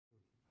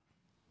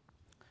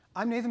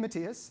I'm Nathan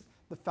Matias,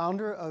 the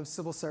founder of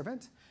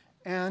CivilServant,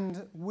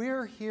 and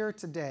we're here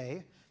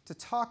today to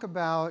talk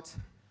about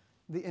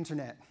the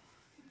internet.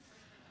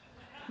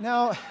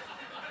 Now,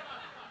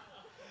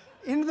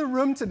 in the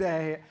room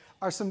today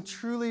are some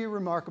truly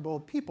remarkable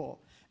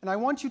people, and I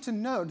want you to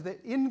note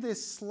that in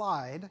this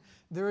slide,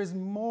 there is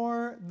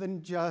more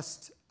than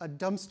just a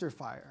dumpster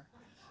fire.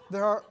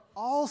 There are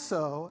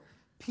also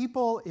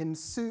people in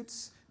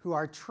suits who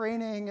are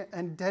training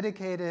and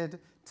dedicated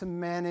to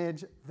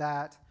manage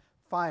that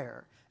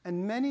fire.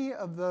 And many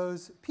of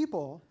those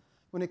people,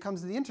 when it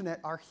comes to the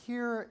internet, are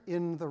here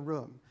in the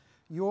room.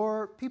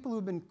 You're people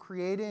who've been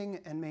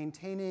creating and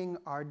maintaining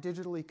our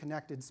digitally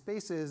connected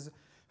spaces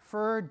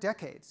for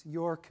decades.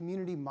 You're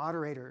community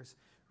moderators,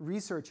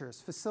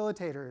 researchers,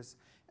 facilitators,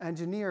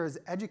 engineers,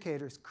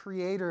 educators,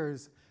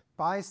 creators,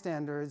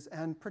 bystanders,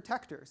 and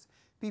protectors.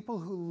 People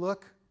who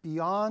look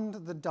beyond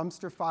the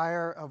dumpster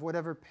fire of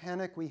whatever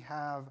panic we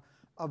have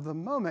of the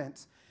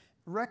moment,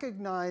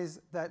 recognize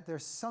that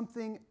there's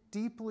something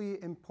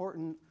deeply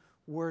important,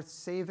 worth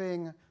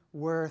saving,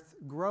 worth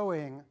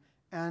growing,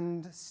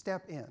 and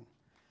step in.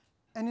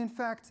 And in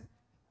fact,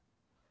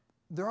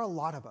 there are a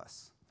lot of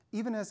us.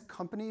 Even as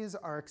companies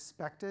are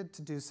expected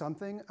to do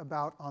something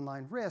about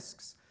online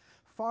risks,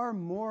 far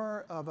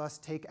more of us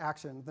take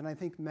action than I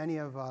think many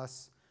of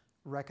us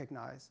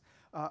recognize.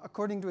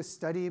 According to a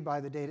study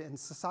by the Data and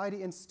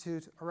Society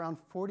Institute, around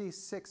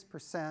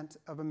 46%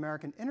 of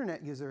American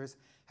internet users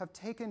have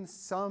taken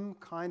some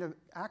kind of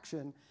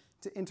action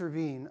to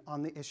intervene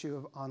on the issue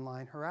of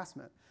online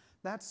harassment.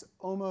 That's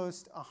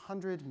almost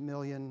 100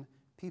 million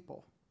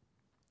people.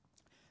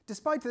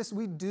 Despite this,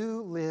 we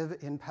do live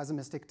in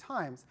pessimistic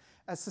times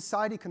as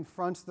society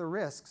confronts the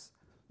risks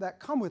that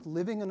come with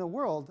living in a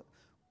world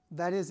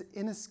that is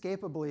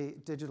inescapably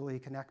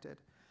digitally connected.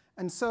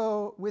 And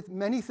so, with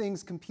many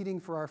things competing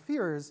for our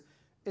fears,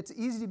 it's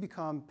easy to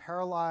become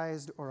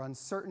paralyzed or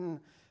uncertain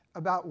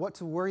about what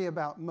to worry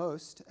about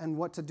most and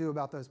what to do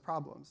about those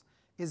problems.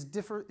 Is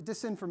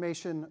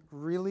disinformation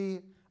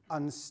really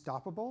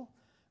unstoppable?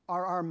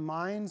 Are our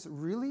minds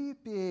really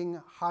being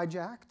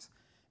hijacked?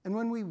 And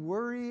when we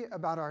worry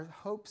about our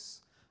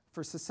hopes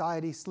for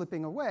society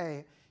slipping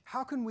away,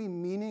 how can we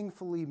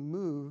meaningfully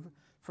move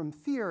from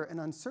fear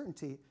and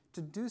uncertainty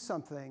to do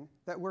something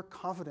that we're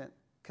confident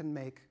can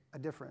make a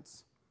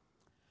difference?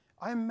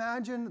 I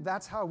imagine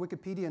that's how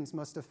Wikipedians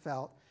must have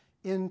felt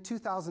in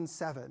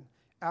 2007,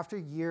 after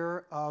a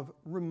year of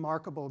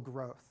remarkable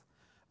growth,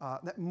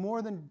 that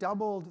more than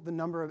doubled the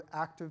number of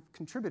active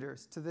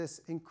contributors to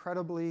this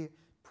incredibly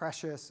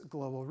precious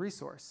global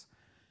resource.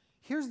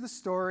 Here's the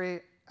story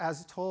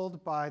as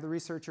told by the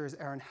researchers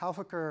Aaron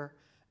Halfaker,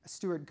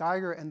 Stuart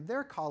Geiger, and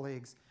their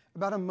colleagues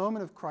about a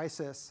moment of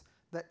crisis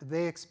that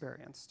they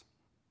experienced.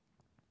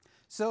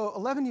 So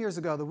 11 years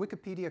ago, the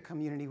Wikipedia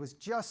community was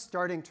just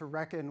starting to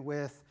reckon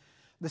with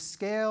the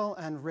scale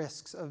and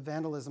risks of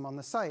vandalism on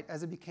the site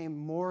as it became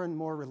more and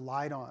more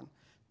relied on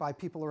by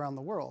people around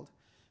the world.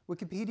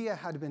 Wikipedia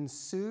had been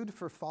sued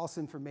for false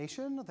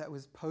information that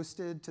was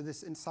posted to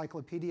this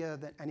encyclopedia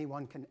that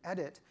anyone can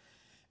edit.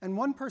 And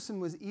one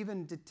person was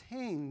even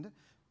detained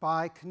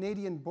by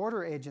Canadian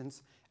border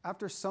agents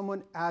after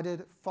someone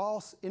added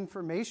false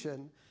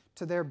information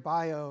to their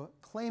bio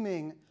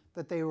claiming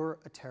that they were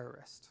a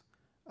terrorist.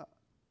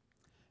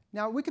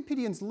 Now,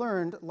 Wikipedians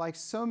learned, like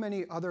so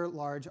many other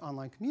large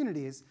online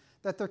communities,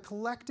 that their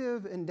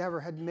collective endeavor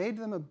had made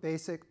them a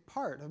basic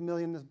part of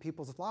millions of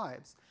people's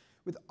lives,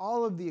 with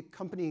all of the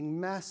accompanying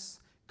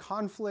mess,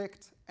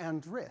 conflict,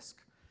 and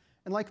risk.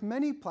 And like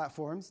many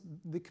platforms,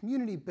 the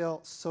community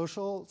built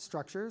social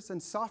structures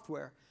and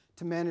software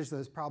to manage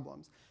those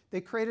problems. They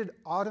created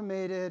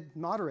automated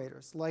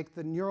moderators, like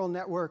the neural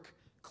network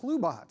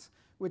ClueBot,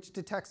 which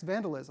detects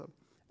vandalism,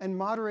 and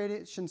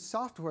moderation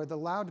software that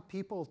allowed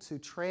people to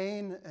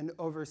train and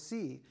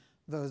oversee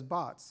those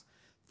bots.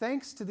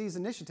 Thanks to these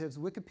initiatives,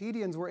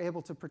 Wikipedians were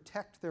able to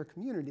protect their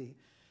community,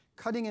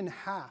 cutting in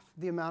half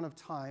the amount of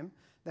time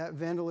that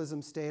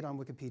vandalism stayed on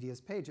Wikipedia's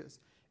pages.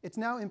 It's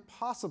now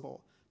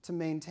impossible to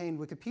maintain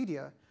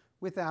Wikipedia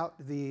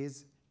without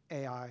these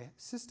AI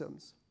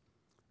systems.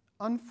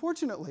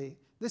 Unfortunately,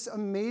 this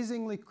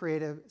amazingly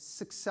creative,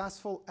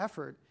 successful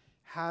effort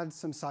had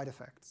some side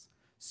effects.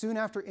 Soon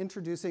after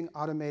introducing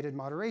automated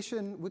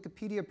moderation,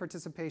 Wikipedia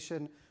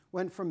participation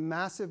went from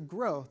massive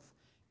growth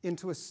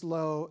into a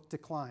slow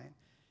decline.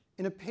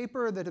 In a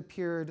paper that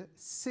appeared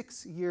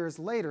 6 years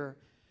later,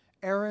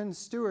 Aaron,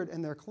 Stuart,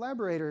 and their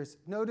collaborators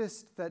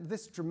noticed that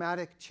this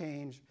dramatic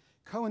change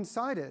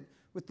coincided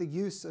with the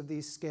use of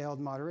these scaled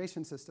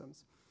moderation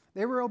systems.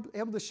 They were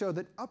able to show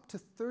that up to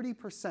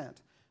 30%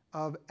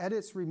 of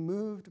edits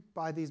removed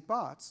by these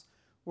bots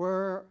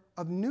were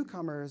of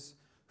newcomers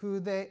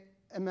who they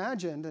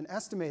imagined and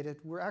estimated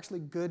were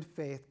actually good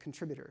faith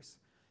contributors,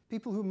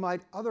 people who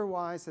might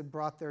otherwise have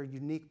brought their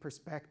unique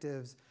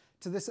perspectives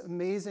to this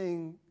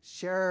amazing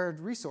shared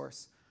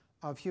resource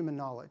of human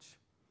knowledge.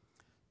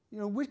 You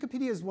know,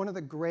 Wikipedia is one of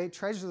the great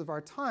treasures of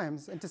our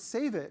times, and to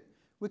save it,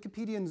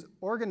 Wikipedians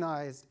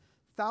organized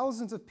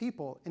thousands of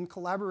people in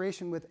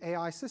collaboration with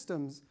AI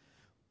systems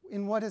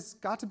in what has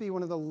got to be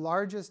one of the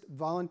largest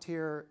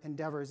volunteer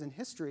endeavors in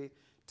history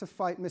to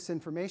fight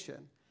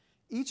misinformation.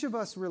 Each of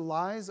us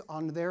relies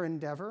on their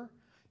endeavor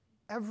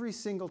every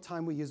single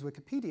time we use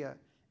Wikipedia,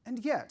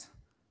 and yet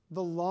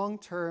the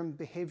long-term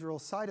behavioral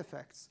side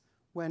effects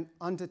went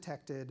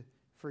undetected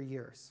for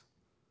years.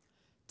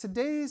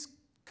 Today's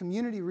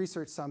Community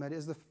Research Summit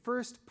is the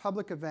first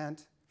public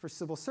event for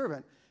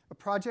CivilServant, a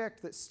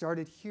project that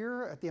started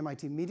here at the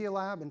MIT Media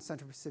Lab and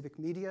Center for Civic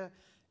Media,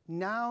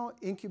 now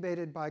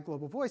incubated by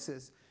Global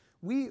Voices.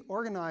 We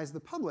organize the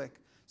public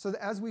so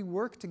that as we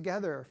work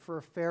together for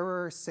a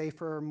fairer,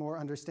 safer, more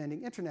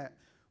understanding internet,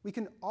 we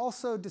can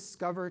also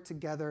discover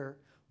together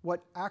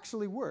what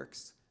actually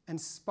works and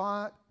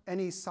spot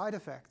any side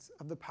effects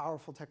of the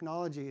powerful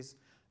technologies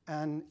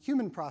and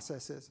human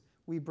processes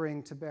we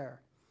bring to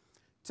bear.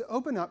 To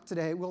open up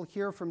today, we'll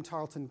hear from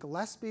Tarleton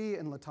Gillespie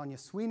and LaTanya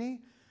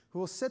Sweeney, who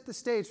will set the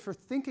stage for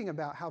thinking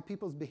about how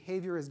people's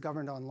behavior is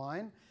governed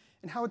online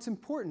and how it's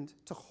important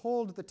to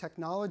hold the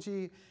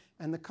technology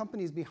and the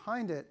companies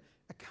behind it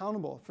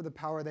accountable for the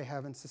power they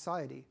have in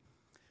society.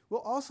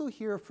 We'll also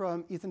hear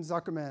from Ethan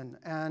Zuckerman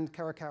and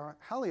Kara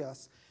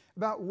Halios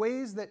about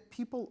ways that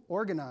people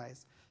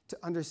organize to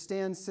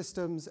understand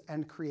systems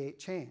and create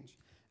change,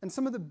 and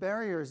some of the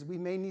barriers we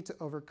may need to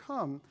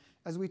overcome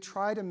as we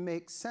try to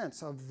make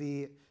sense of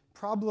the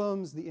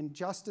problems, the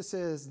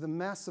injustices, the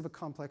mess of a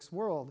complex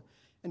world,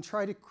 and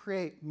try to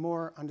create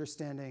more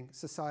understanding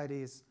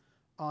societies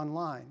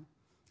online.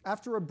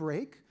 After a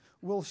break,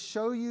 we'll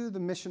show you the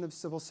mission of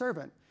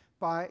CivilServant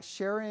by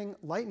sharing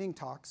lightning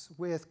talks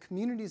with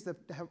communities that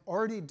have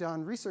already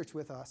done research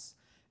with us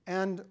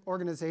and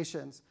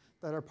organizations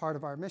that are part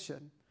of our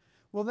mission.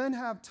 We'll then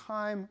have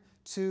time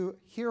to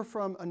hear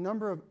from a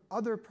number of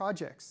other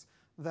projects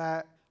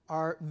that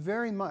are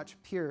very much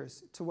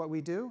peers to what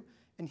we do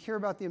and hear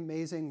about the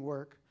amazing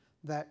work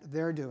that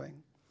they're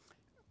doing.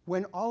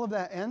 When all of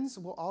that ends,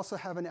 we'll also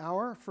have an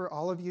hour for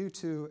all of you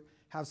to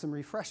have some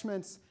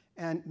refreshments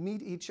and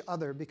meet each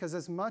other, because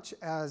as much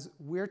as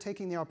we're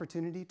taking the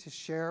opportunity to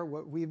share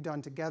what we've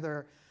done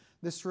together,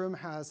 this room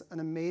has an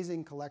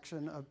amazing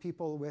collection of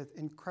people with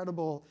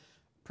incredible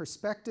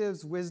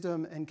perspectives,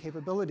 wisdom, and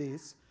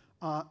capabilities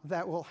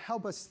that will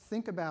help us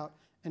think about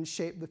and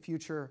shape the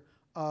future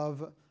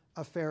of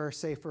a fairer,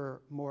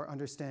 safer, more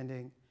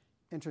understanding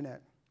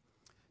internet.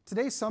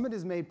 Today's summit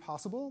is made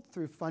possible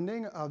through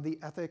funding of the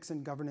Ethics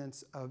and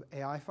Governance of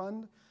AI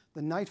Fund,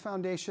 the Knight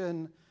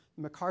Foundation,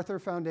 the MacArthur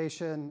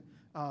Foundation,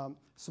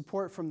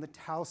 support from the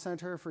Tao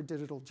Center for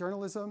Digital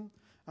Journalism.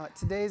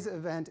 Today's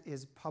event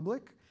is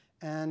public,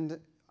 and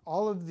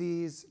all of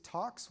these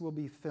talks will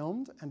be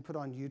filmed and put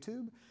on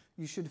YouTube.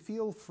 You should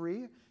feel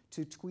free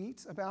to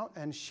tweet about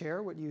and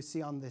share what you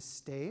see on this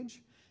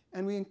stage.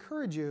 And we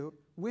encourage you,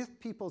 with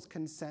people's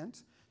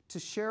consent, to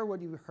share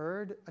what you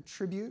heard,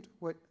 attribute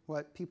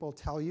what people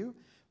tell you,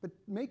 but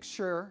make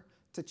sure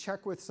to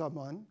check with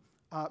someone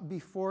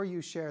before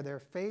you share their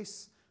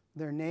face,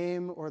 their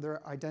name, or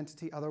their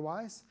identity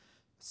otherwise.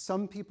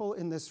 Some people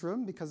in this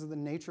room, because of the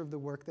nature of the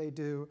work they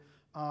do,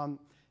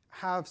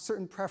 have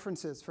certain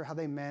preferences for how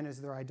they manage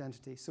their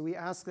identity. So we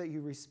ask that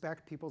you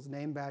respect people's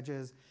name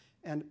badges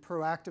and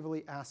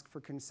proactively ask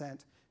for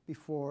consent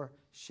before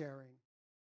sharing.